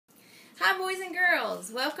Hi boys and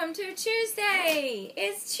girls, welcome to Tuesday.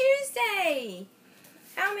 It's Tuesday.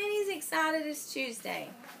 How many's excited it's Tuesday?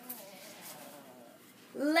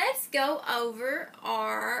 Let's go over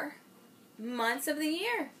our months of the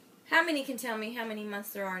year. How many can tell me how many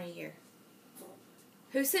months there are in a year?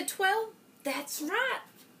 Who said 12? That's right.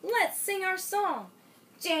 Let's sing our song.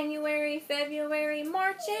 January, February,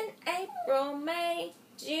 March and April, May,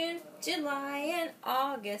 June, July and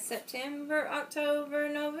August, September, October,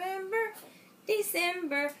 November,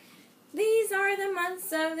 December. These are the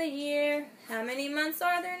months of the year. How many months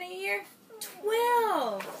are there in a year?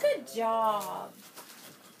 12. Good job.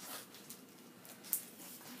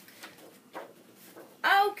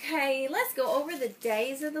 Okay, let's go over the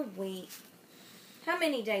days of the week. How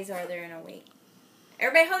many days are there in a week?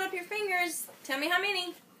 Everybody hold up your fingers. Tell me how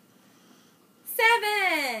many.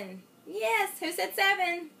 7. Yes, who said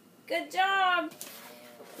 7? Good job.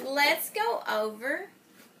 Let's go over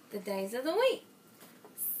the days of the week.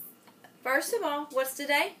 First of all, what's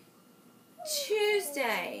today?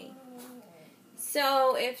 Tuesday.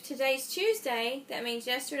 So if today's Tuesday, that means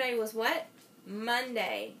yesterday was what?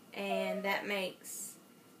 Monday. And that makes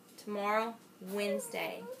tomorrow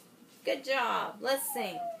Wednesday. Good job. Let's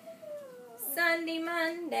sing. Sunday,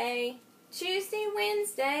 Monday, Tuesday,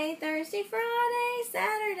 Wednesday, Thursday, Friday,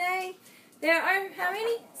 Saturday. There are how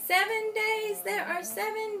many? 7 days. There are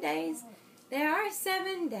 7 days. There are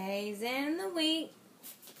 7 days in the week.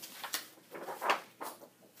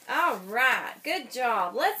 All right. Good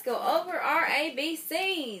job. Let's go over our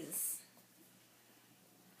ABCs.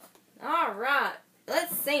 All right.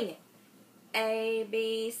 Let's sing it. A,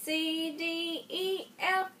 B, C, D, E,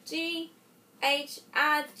 F, G, H,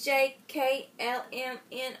 I, J, K, L, M,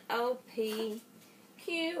 N, O, P,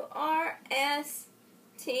 Q, R, S,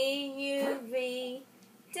 T, U, V,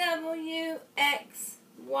 W, X,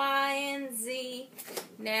 Y, and Z.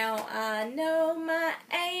 Now I know my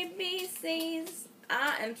ABCs.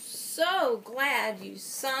 I am so glad you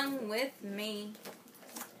sung with me.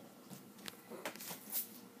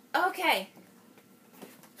 Okay.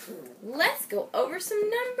 Let's go over some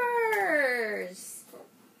numbers.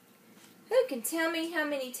 Who can tell me how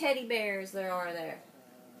many teddy bears there are there?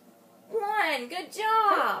 1. Good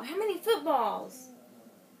job. How many footballs?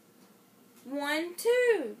 1,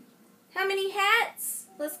 2. How many hats?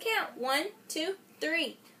 Let's count. 1, 2,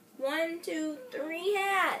 3. 1, 2, 3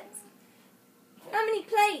 hats. How many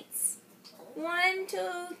plates? 1,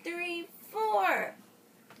 2, 3, 4.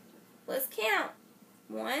 Let's count.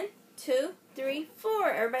 1, 2, 3, 4.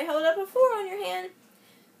 Everybody hold up a 4 on your hand.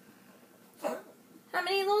 How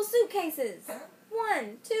many little suitcases?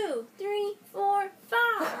 1, 2, 3, 4,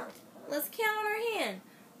 5. Let's count on our hand.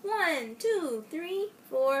 1, 2, 3,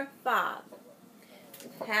 4, 5.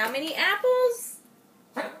 How many apples?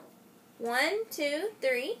 1, 2,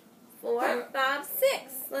 3, 4, 5,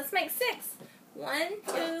 6. Let's make 6. 1,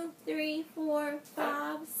 2, 3, 4,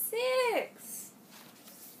 5, 6.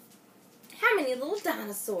 How many little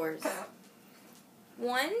dinosaurs?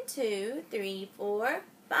 1, 2, 3, 4,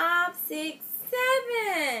 5, 6,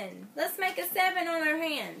 7. Let's make a 7 on our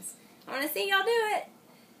hands. I want to see y'all do it.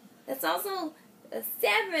 That's also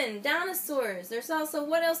 7 dinosaurs. There's also,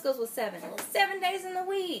 what else goes with 7? 7 days in the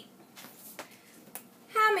week.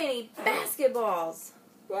 How many basketballs?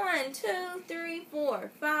 1, 2, 3,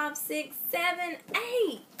 4, 5, 6, 7,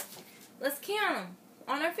 8. Let's count them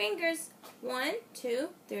on our fingers. 1, 2,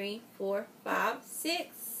 3, 4, 5,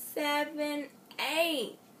 6, 7,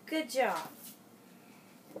 8. Good job.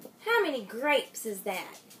 How many grapes is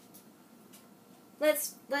that?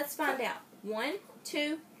 Let's find out. 1,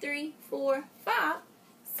 2, 3, 4, 5,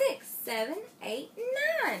 6, 7, 8,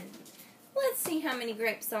 9. Let's see how many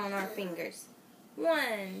grapes are on our fingers.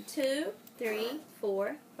 1, 2, 3,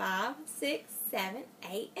 4, 5, 6, 7,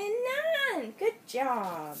 8, and 9. Good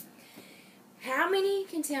job. How many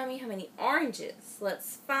can tell me how many oranges?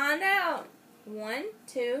 Let's find out. 1,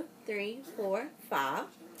 2, 3, 4, 5,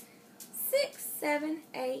 6, 7,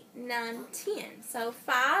 8, 9, 10. So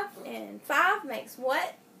 5 and 5 makes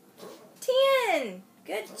what? 10.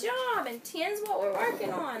 Good job. And 10's what we're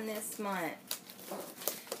working on this month.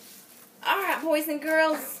 Alright, boys and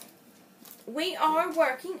girls. We are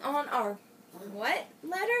working on our what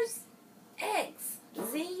letters? X,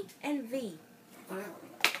 Z, and V.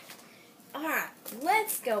 Alright,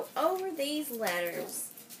 let's go over these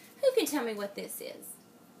letters. Who can tell me what this is?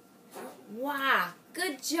 Y.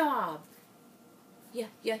 Good job.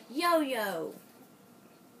 Yo-yo.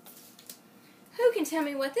 Who can tell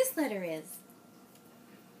me what this letter is?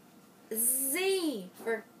 Z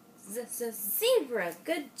for zebra.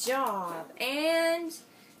 Good job. And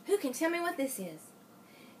who can tell me what this is?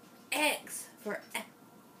 X for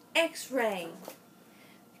X-ray.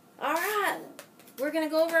 Alright, we're going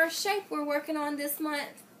to go over our shape we're working on this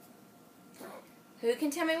month. Who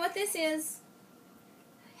can tell me what this is?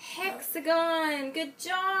 Hexagon. Good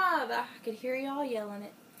job. I could hear y'all yelling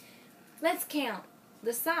it. Let's count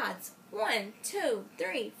the sides. 1, 2,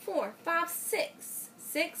 3, 4, 5, 6.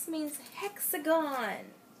 6 means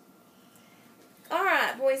hexagon.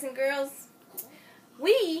 Alright, boys and girls.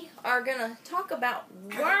 We are going to talk about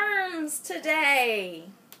worms today.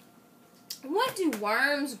 What do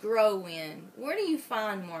worms grow in? Where do you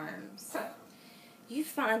find worms? You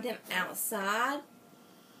find them outside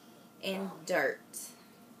in dirt.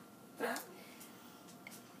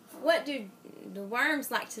 What do the worms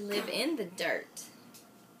like to live in the dirt?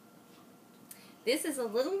 This is a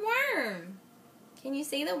little worm. Can you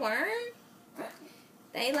see the worm?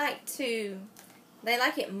 They like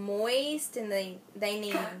it moist, and they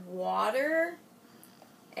need water,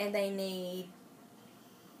 and they need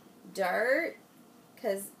dirt,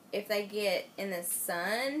 because if they get in the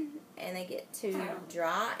sun and they get too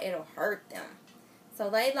dry, it'll hurt them. So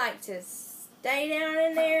they like to stay down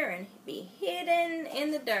in there and be hidden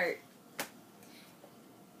in the dirt.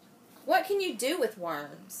 What can you do with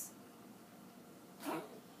worms?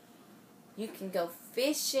 You can go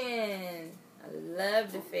fishing. I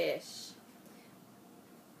love to fish.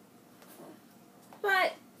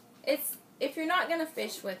 But if you're not going to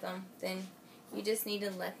fish with them, then you just need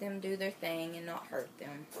to let them do their thing and not hurt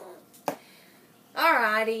them.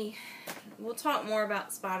 Alrighty. We'll talk more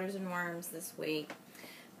about spiders and worms this week.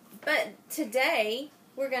 But today,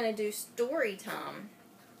 we're going to do story time.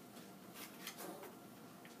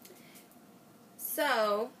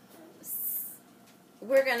 So,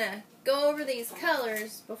 we're going to go over these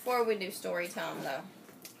colors before we do story time, though.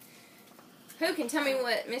 Who can tell me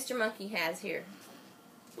what Mr. Monkey has here?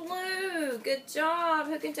 Blue. Good job.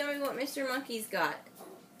 Who can tell me what Mr. Monkey's got?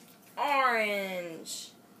 Orange.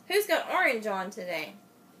 Who's got orange on today?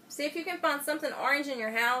 See if you can find something orange in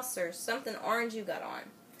your house or something orange you got on.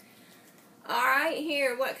 Alright,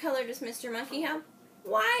 here. What color does Mr. Monkey have?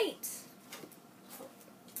 White.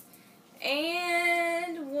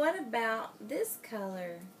 And what about this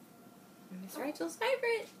color? Miss Rachel's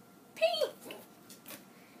favorite. Pink.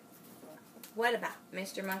 What about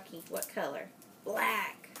Mr. Monkey? What color?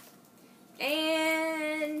 Black.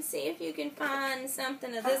 And see if you can find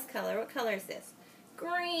something of this color. What color is this?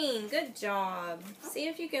 Green. Good job. See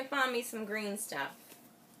if you can find me some green stuff.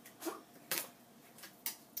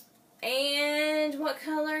 And what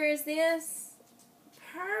color is this?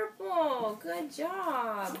 Purple. Good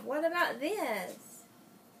job. What about this?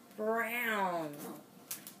 Brown.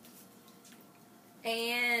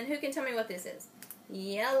 And who can tell me what this is?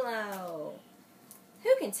 Yellow. Who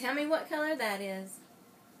can tell me what color that is?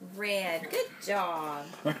 Red. Good job.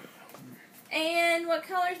 And what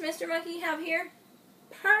colors Mr. Monkey have here?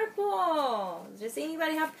 Purple. Does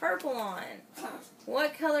anybody have purple on?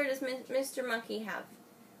 What color does Mr. Monkey have?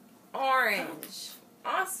 Orange.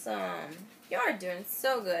 Awesome. You are doing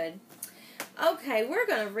so good. Okay, we're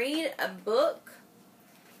going to read a book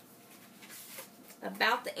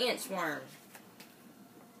about the inchworm,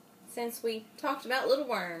 since we talked about little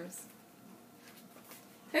worms.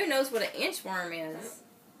 Who knows what an inchworm is?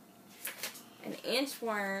 An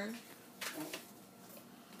inchworm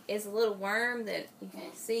is a little worm that you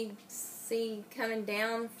can see coming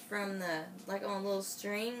down from the, like on a little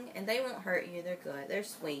string, and they won't hurt you. They're good. They're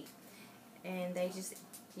sweet. And they just,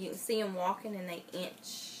 you can see them walking and they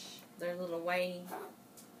inch their little way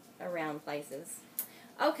around places.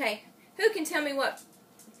 Okay, who can tell me what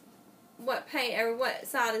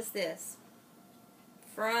side is this?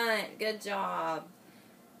 Front. Good job.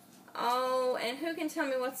 Oh, and who can tell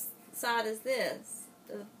me what side is this?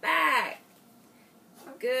 The back.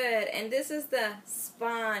 Good. And this is the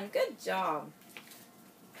spine. Good job.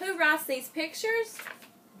 Who writes these pictures?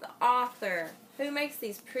 The author. Who makes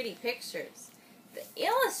these pretty pictures? The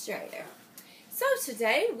illustrator. So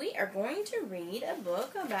today we are going to read a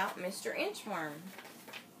book about Mr. Inchworm.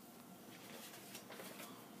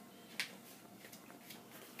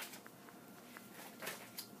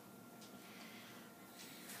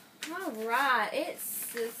 Alright, let's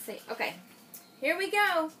see. Okay, here we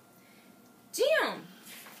go. Jim.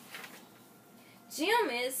 Jim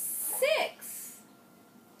is 6.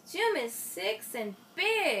 Jim is 6 and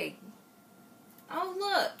big. Oh,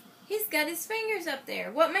 look. He's got his fingers up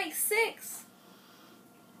there. What makes 6?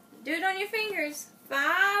 Do it on your fingers.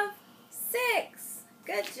 5, 6.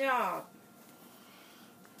 Good job.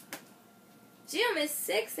 Jim is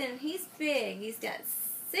 6 and he's big. He's got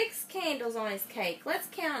 6 candles on his cake. Let's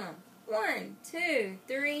count them. 1, 2,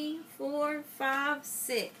 3, 4, 5,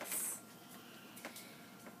 6.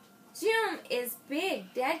 is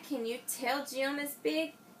big. Dad, can you tell Jim is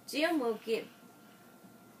big? Jim will get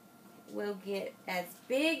as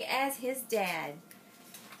big as his dad.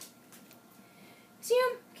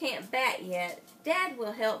 Jim can't bat yet. Dad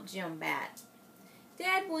will help Jim bat.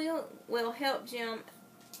 Dad will help Jim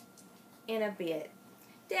in a bit.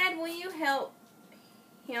 Dad, will you help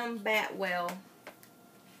him bat well?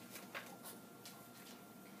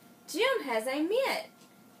 Jim has a mitt.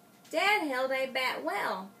 Dad held a bat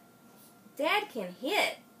well. Dad can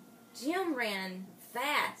hit. Jim ran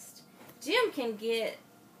fast. Jim can get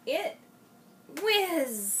it.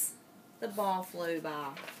 Whiz! The ball flew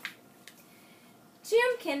by.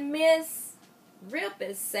 Jim can miss. Rip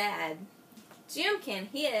is sad. Jim can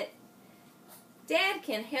hit. Dad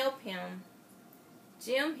can help him.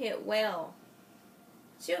 Jim hit well.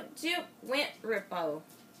 Chip, chip, went Rippo,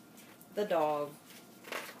 the dog.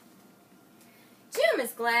 Jim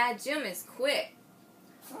is glad. Jim is quick.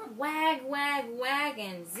 Wag, wag, wag,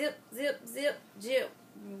 and zip, zip, zip, jip.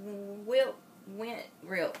 Whip, went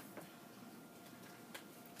Rip.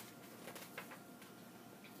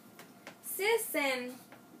 Sis and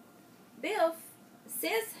Biff.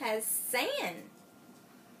 Sis has sand.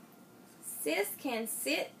 Sis can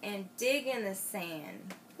sit and dig in the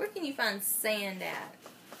sand. Where can you find sand at?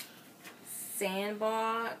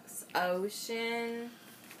 Sandbox, ocean.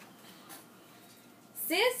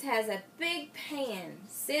 Sis has a big pan.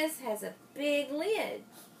 Sis has a big lid.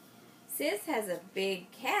 Sis has a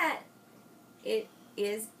big cat. It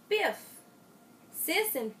is Biff.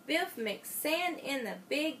 Sis and Biff mix sand in the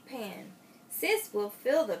big pan. Sis will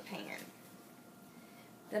fill the pan.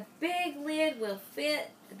 The big lid will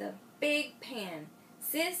fit the big pan.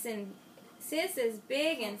 Sis is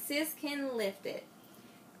big and Sis can lift it.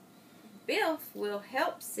 Biff will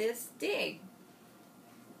help Sis dig.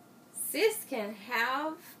 Sis can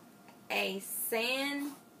have a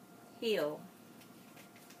sand hill.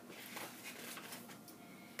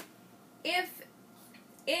 If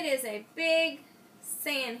it is a big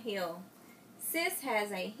sand hill, Sis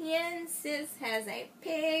has a hen, Sis has a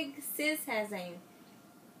pig, Sis has a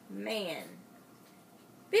man.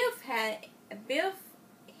 Biff hid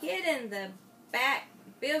in the back.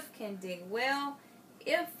 Biff can dig well.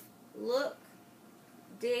 If look,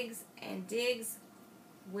 digs and digs,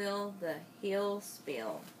 will the hill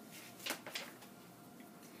spill?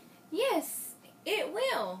 Yes, it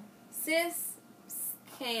will. Sis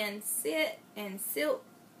can sit and sip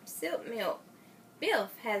milk. Biff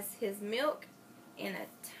has his milk in a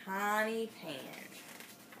tiny pan.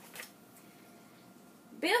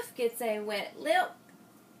 Biff gets a wet lip.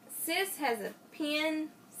 Sis has a pen.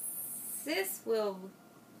 Sis will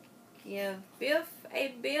give Biff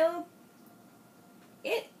a bill.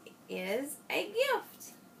 It is a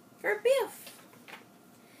gift for Biff.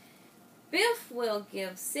 Biff will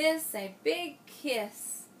give Sis a big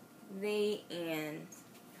kiss. The end.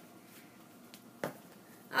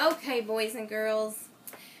 Okay, boys and girls,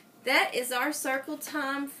 that is our circle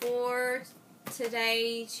time for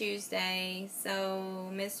today, Tuesday. So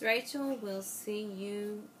Miss Racheal will see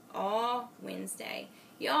you all Wednesday.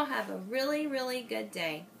 Y'all have a really, really good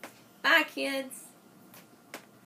day. Bye, kids.